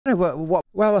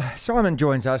Well, Simon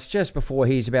joins us just before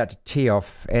he's about to tee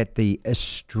off at the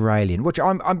Australian, which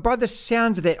I'm by the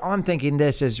sounds of that, I'm thinking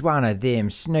this is one of them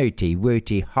snooty,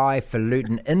 wooty,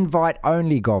 highfalutin,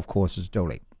 invite-only golf courses,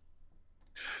 Doully.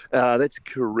 That's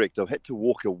correct. I've had to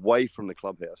walk away from the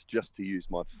clubhouse just to use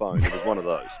my phone. It was one of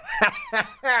those.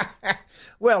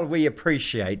 Well, we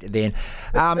appreciate then.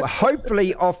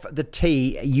 Hopefully off the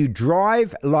tee, you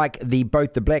drive like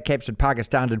both the Black Caps and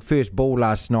Pakistan did first ball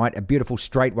last night, a beautiful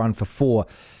straight one for 4.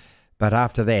 But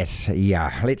after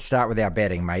that, let's start with our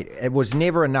batting, mate. It was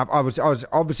never enough. I was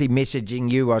obviously messaging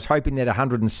you. I was hoping that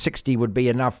 160 would be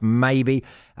enough, maybe.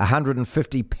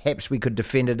 150, perhaps we could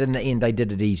defend it. In the end, they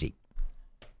did it easy.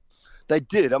 They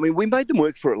did. I mean, we made them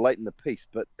work for it late in the piece,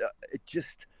 but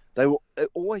it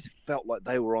always felt like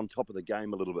they were on top of the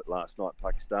game a little bit last night,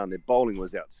 Pakistan. Their bowling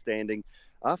was outstanding.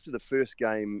 After the first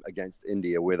game against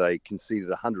India, where they conceded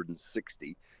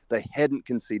 160, they hadn't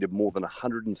conceded more than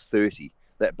 130,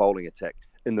 that bowling attack,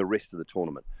 in the rest of the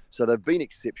tournament. So they've been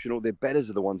exceptional. Their batters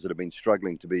are the ones that have been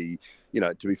struggling to be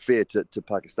fair to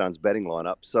Pakistan's batting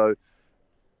lineup. So,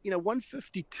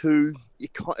 152,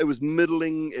 it was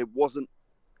middling. It wasn't.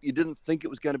 You didn't think it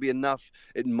was going to be enough.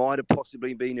 It might have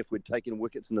possibly been if we'd taken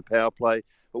wickets in the power play,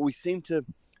 but we seemed to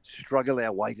struggle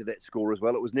our way to that score as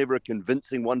well. It was never a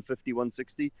convincing 150,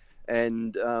 160,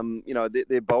 and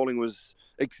their bowling was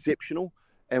exceptional,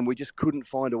 and we just couldn't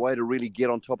find a way to really get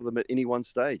on top of them at any one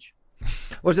stage.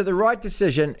 Was it the right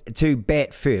decision to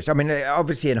bat first? I mean,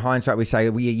 obviously in hindsight we say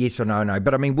yes or no,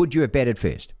 but I mean, would you have batted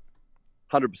first?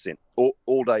 100%,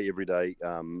 all day, every day.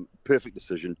 Perfect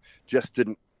decision. Just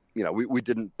didn't. We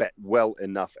didn't bat well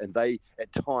enough, and they at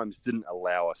times didn't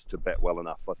allow us to bat well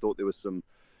enough. I thought there was some,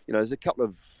 there's a couple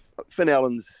of Finn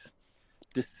Allen's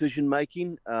decision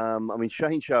making.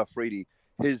 Shaheen Shah Afridi,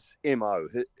 his MO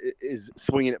is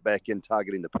swinging it back in,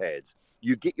 targeting the pads.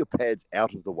 You get your pads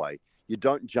out of the way. You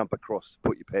don't jump across to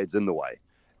put your pads in the way,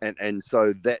 and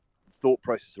so that thought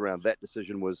process around that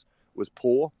decision was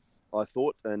poor, I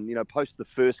thought. And post the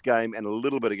first game and a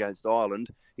little bit against Ireland,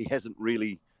 he hasn't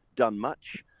really done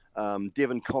much.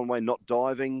 Devon Conway not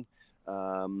diving.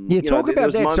 Talk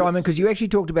about that, Simon, because you actually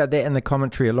talked about that in the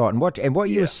commentary a lot. And what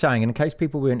you were saying, and in case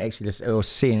people weren't actually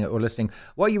seeing it or listening,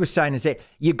 what you were saying is that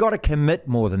you got to commit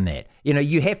more than that.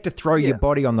 You have to throw your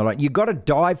body on the line. You got to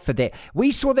dive for that.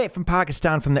 We saw that from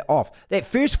Pakistan from the off. That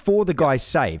first 4 the guy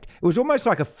saved, it was almost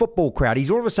like a football crowd. He's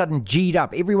all of a sudden G'd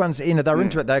up. Everyone's they're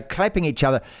into it. They're clapping each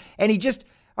other, and I just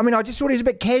thought he was a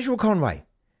bit casual, Conway.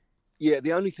 Yeah,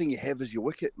 the only thing you have is your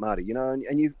wicket, Marty,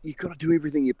 and you've got to do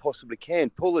everything you possibly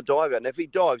can. Pull the dive out, and if he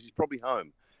dives, he's probably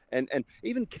home. And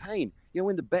even Kane,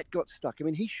 when the bat got stuck,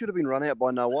 he should have been run out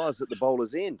by Nawaz at the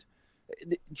bowler's end.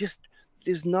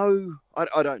 There's no,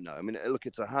 I don't know. Look,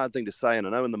 it's a hard thing to say, and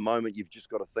I know in the moment you've just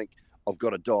got to think, I've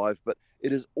got to dive, but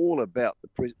it is all about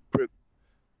the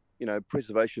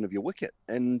preservation of your wicket,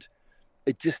 and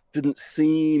it just didn't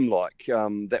seem like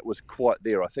that was quite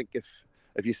there. I think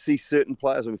if you see certain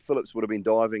players, Phillips would have been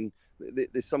diving.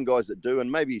 There's some guys that do,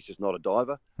 and maybe he's just not a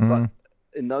diver. But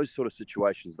in those sort of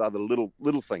situations, they're the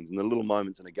little things and the little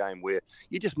moments in a game where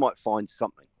you just might find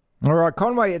something. All right,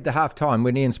 Conway at the half-time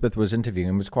when Ian Smith was interviewing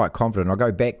him was quite confident. I'll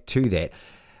go back to that.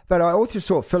 But I also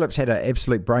thought Phillips had an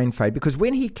absolute brain fade because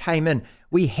when he came in,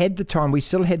 we had the time, we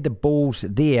still had the balls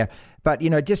there, but,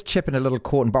 just chipping a little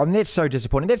court and ball. That's so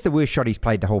disappointing. That's the worst shot he's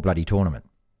played the whole bloody tournament.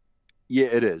 Yeah,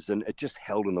 it is, and it just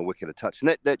held in the wicket a touch.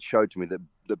 And that showed to me that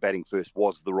the batting first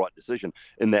was the right decision.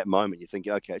 In that moment, you're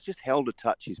thinking, okay, it's just held a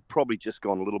touch. He's probably just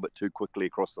gone a little bit too quickly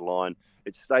across the line.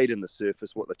 It stayed in the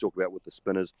surface, what they talk about with the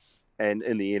spinners. And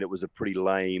in the end, it was a pretty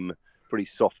lame, pretty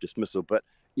soft dismissal. But,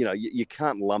 you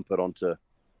can't lump it onto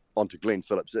Glenn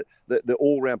Phillips. The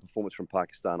all-round performance from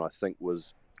Pakistan, I think,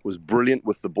 was brilliant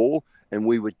with the ball, and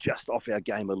we were just off our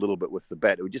game a little bit with the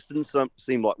bat. It just didn't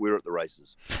seem like we were at the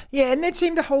races. Yeah, and that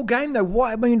seemed the whole game, though.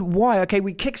 Why? Why? Okay,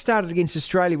 we kick-started against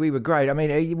Australia. We were great.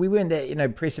 We weren't that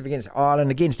impressive against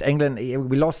Ireland, against England.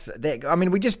 We lost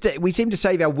that. We seemed to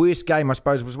save our worst game, I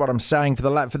suppose, was what I'm saying, for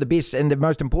the best and the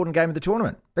most important game of the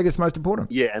tournament. Biggest, most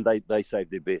important. Yeah, and they saved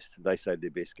their best. They saved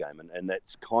their best game, and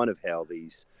that's kind of how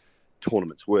these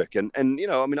tournaments work. And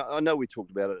I know we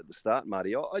talked about it at the start,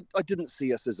 Marty. I didn't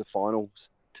see us as a finals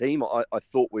team. I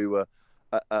thought we were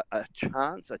a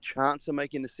chance of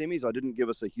making the semis. I didn't give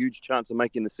us a huge chance of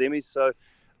making the semis. So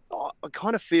I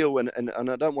kind of feel, and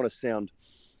I don't want to sound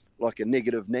like a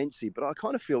negative Nancy, but I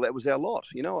kind of feel that was our lot.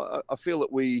 I feel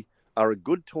that we are a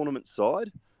good tournament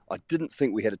side. I didn't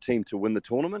think we had a team to win the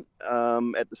tournament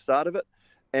at the start of it.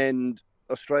 And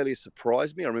Australia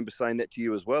surprised me. I remember saying that to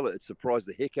you as well. It surprised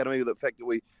the heck out of me, the fact that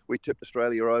we tipped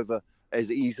Australia over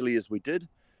as easily as we did.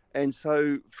 And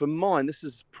so for mine, this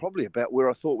is probably about where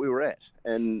I thought we were at.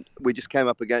 And we just came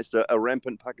up against a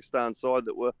rampant Pakistan side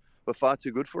that were far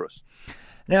too good for us.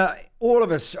 Now, all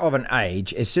of us of an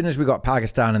age, as soon as we got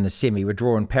Pakistan in the semi, were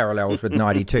drawing parallels with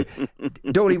 92.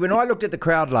 Doully, when I looked at the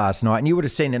crowd last night, and you would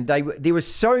have seen them, there were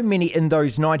so many in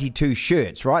those 92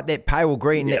 shirts, right? That pale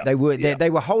green, that they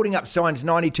were holding up signs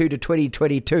 92 to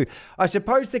 2022. I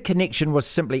suppose the connection was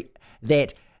simply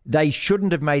that they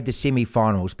shouldn't have made the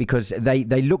semi-finals because they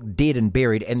looked dead and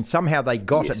buried, and somehow they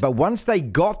got it. But once they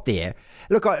got there,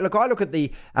 I look at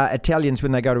the Italians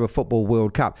when they go to a football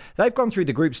World Cup. They've gone through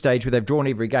the group stage where they've drawn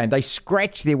every game. They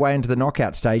scratch their way into the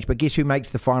knockout stage, but guess who makes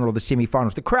the final or the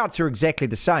semi-finals? The crowds are exactly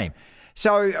the same.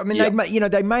 So, I mean,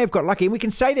 they may have got lucky, and we can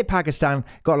say that Pakistan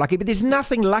got lucky, but there's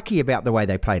nothing lucky about the way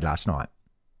they played last night.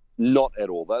 Not at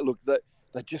all.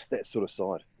 They're just that sort of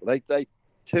side. They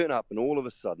turn up, and all of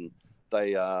a sudden,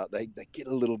 they get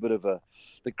a little bit of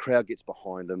the crowd gets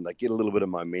behind them. They get a little bit of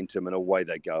momentum, and away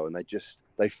they go, and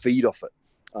they feed off it.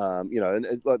 And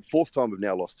like fourth time we've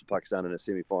now lost to Pakistan in a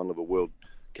semi-final of a World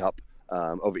Cup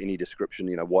of any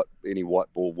description. Any white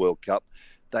ball World Cup,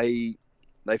 they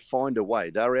find a way.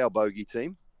 They're our bogey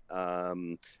team,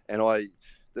 and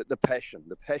the passion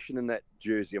in that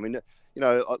jersey. I mean,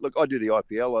 look, I do the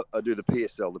IPL, I do the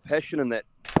PSL. The passion in that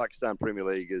Pakistan Premier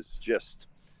League is just.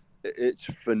 It's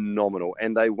phenomenal.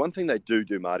 And one thing they do,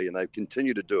 Marty, and they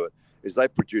continue to do it, is they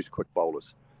produce quick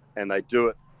bowlers. And they do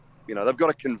it, they've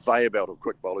got a conveyor belt of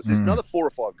quick bowlers. There's another 4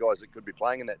 or 5 guys that could be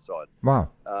playing in that side.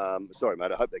 Wow. Sorry,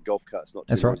 mate, I hope that golf cart's not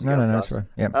too That's right. No, that's right.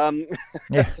 Yeah.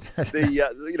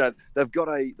 They've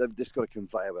just got a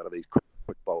conveyor belt of these quick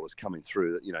bowlers coming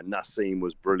through. Naseem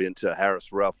was brilliant.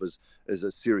 Harris Ralph is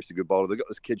a seriously good bowler. They've got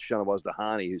this kid, Shanawaz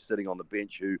Dahani, who's sitting on the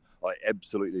bench, who I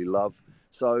absolutely love.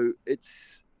 So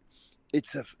it's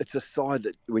a side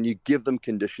that when you give them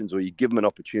conditions or you give them an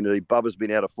opportunity, Bubba's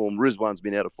been out of form, Rizwan's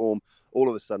been out of form, all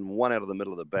of a sudden one out of the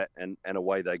middle of the bat and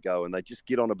away they go. And they just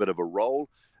get on a bit of a roll,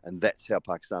 and that's how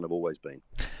Pakistan have always been.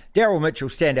 Daryl Mitchell,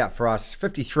 stand out for us,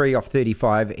 53 off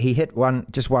 35. He hit one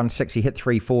six, he hit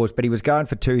 3 4s, but he was going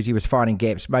for 2s, he was finding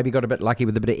gaps, maybe got a bit lucky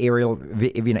with a bit of aerial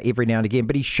every now and again,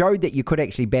 but he showed that you could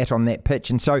actually bat on that pitch.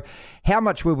 And so how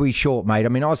much were we short, mate? I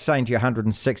mean, I was saying to you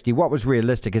 160. What was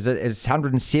realistic? Is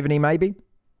 170 maybe?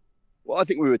 Well, I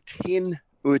think we were 10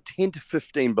 to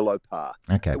 15 below par.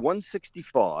 Okay. At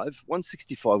 165,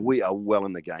 we are well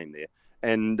in the game there.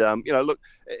 And, look,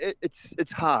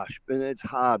 it's harsh and it's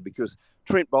hard because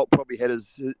Trent Boult probably had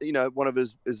one of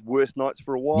his worst nights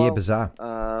for a while. Yeah, bizarre.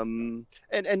 And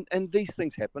these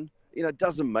things happen. It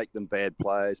doesn't make them bad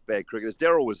players, bad cricketers.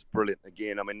 Daryl was brilliant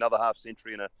again. I mean, another half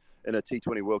century in a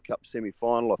T20 World Cup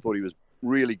semi-final. I thought he was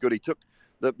really good. He took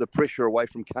the pressure away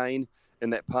from Kane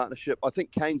in that partnership. I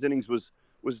think Kane's innings was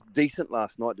decent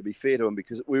last night, to be fair to him,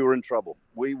 because we were in trouble.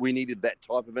 We needed that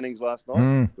type of innings last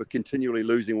night. We're continually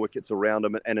losing wickets around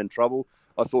him and in trouble.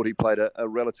 I thought he played a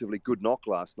relatively good knock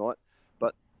last night.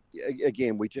 But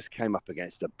again, we just came up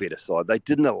against a better side. They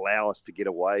didn't allow us to get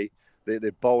away.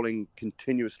 Their bowling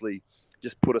continuously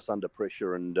just put us under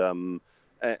pressure, and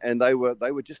they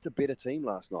were just a better team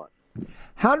last night.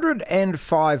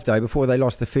 105 though before they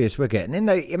lost the first wicket, and then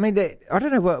I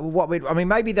don't know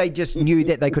maybe they just knew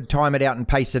that they could time it out and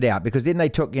pace it out, because then they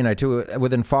took to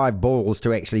within 5 balls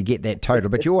to actually get that total.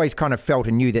 But you always kind of felt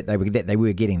and knew that they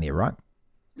were getting there, right?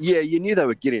 Yeah, you knew they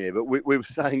were getting there, but we were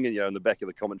saying, in the back of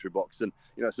the commentary box, and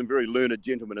some very learned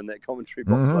gentlemen in that commentary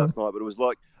box last night. But it was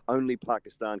like only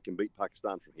Pakistan can beat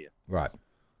Pakistan from here, right?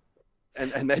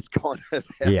 And that's kind of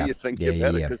how you think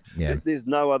about it, because there's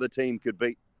no other team could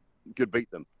beat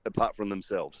them apart from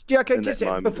themselves. Yeah, okay, just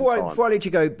before I let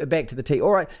you go back to the tee.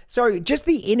 All right, so just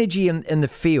the energy in the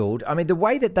field. I mean, the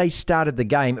way that they started the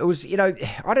game, it was,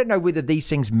 I don't know whether these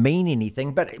things mean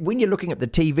anything, but when you're looking at the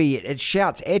TV, it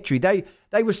shouts at you. They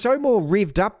were so more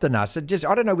revved up than us. I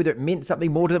don't know whether it meant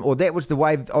something more to them, or that was the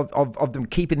way of them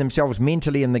keeping themselves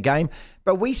mentally in the game.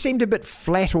 But we seemed a bit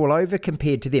flat all over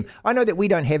compared to them. I know that we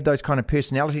don't have those kind of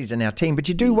personalities in our team, but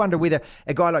you do wonder whether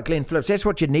a guy like Glenn Phillips, that's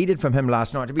what you needed from him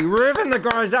last night, to be revving the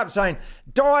guys up, saying,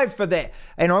 dive for that.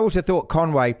 And I also thought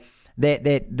Conway, that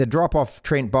the drop off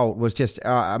Trent Boult was just,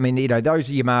 those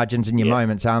are your margins and your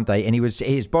moments, aren't they? And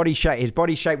his body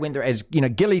shape went there, as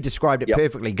Gilly described it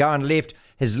perfectly, going left,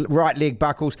 his right leg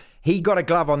buckles. He got a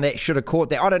glove on that, should have caught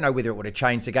that. I don't know whether it would have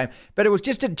changed the game, but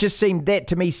it just seemed, that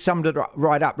to me summed it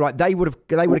right up. Like they would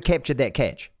have captured that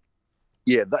catch.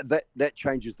 Yeah, that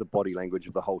changes the body language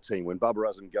of the whole team. When Babar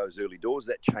Azam goes early doors,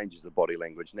 that changes the body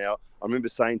language. Now, I remember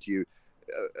saying to you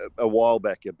a while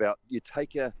back about, you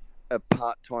take a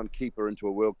part-time keeper into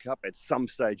a World Cup, at some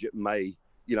stage it may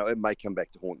come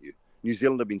back to haunt you. New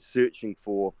Zealand have been searching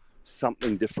for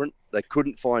something different. They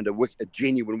couldn't find a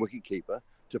genuine wicketkeeper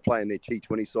to play in their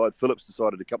T20 side. Phillips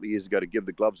decided a couple of years ago to give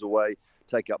the gloves away,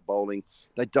 take up bowling.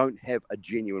 They don't have a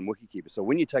genuine wicketkeeper. So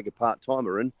when you take a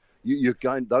part-timer in, you're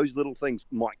going, those little things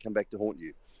might come back to haunt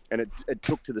you. And it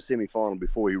took to the semi-final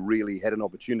before he really had an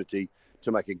opportunity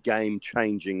to make a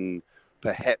game-changing,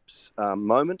 perhaps,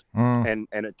 moment. And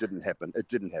it didn't happen. It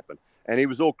didn't happen. And he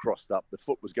was all crossed up. The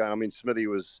foot was going. I mean, Smithy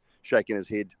was shaking his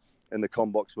head in the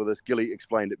comm box with us. Gilly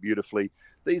explained it beautifully.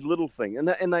 These little things,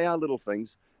 and they are little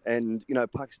things. And, you know,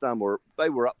 Pakistan were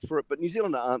up for it, but New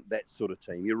Zealand aren't that sort of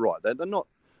team. You're right. They're not,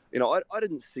 you know, I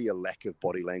didn't see a lack of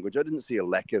body language. I didn't see a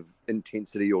lack of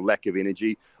intensity or lack of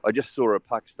energy. I just saw a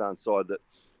Pakistan side that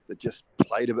just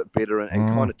played a bit better and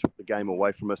kind of took the game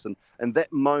away from us. And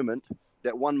that moment,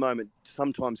 that one moment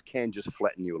sometimes can just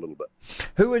flatten you a little bit.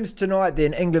 Who wins tonight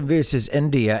then? England versus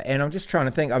India. And I'm just trying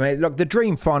to think. I mean, look, the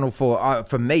dream final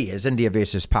for me is India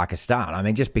versus Pakistan. I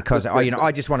mean, just because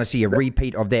I just want to see a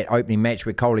repeat of that opening match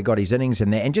where Kohli got his innings in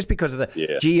there, and just because of the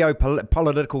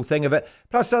geopolitical thing of it,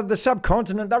 plus the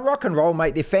subcontinent, the rock and roll,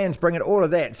 mate. Their fans bring it, all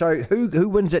of that. So who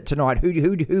wins it tonight?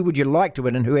 Who would you like to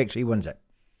win, and who actually wins it?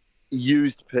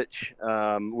 Used pitch,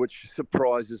 which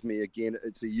surprises me again.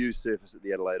 It's a used surface at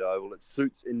the Adelaide Oval. It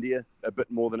suits India a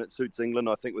bit more than it suits England,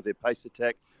 I think, with their pace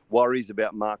attack. Worries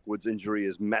about Mark Wood's injury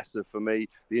is massive for me.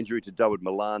 The injury to Dawood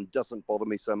Malan doesn't bother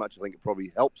me so much. I think it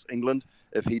probably helps England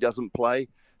if he doesn't play.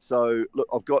 So, look,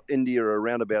 I've got India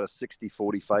around about a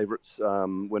 60-40 favourites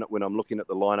when I'm looking at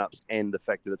the lineups and the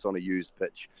fact that it's on a used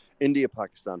pitch.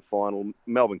 India-Pakistan final,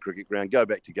 Melbourne Cricket Ground. Go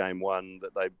back to game one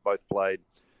that they both played.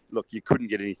 Look, you couldn't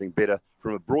get anything better.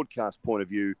 From a broadcast point of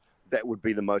view, that would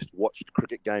be the most watched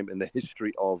cricket game in the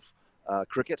history of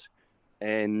cricket.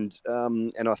 And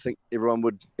I think everyone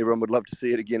would love to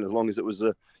see it again, as long as it was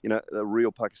a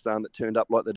real Pakistan that turned up like they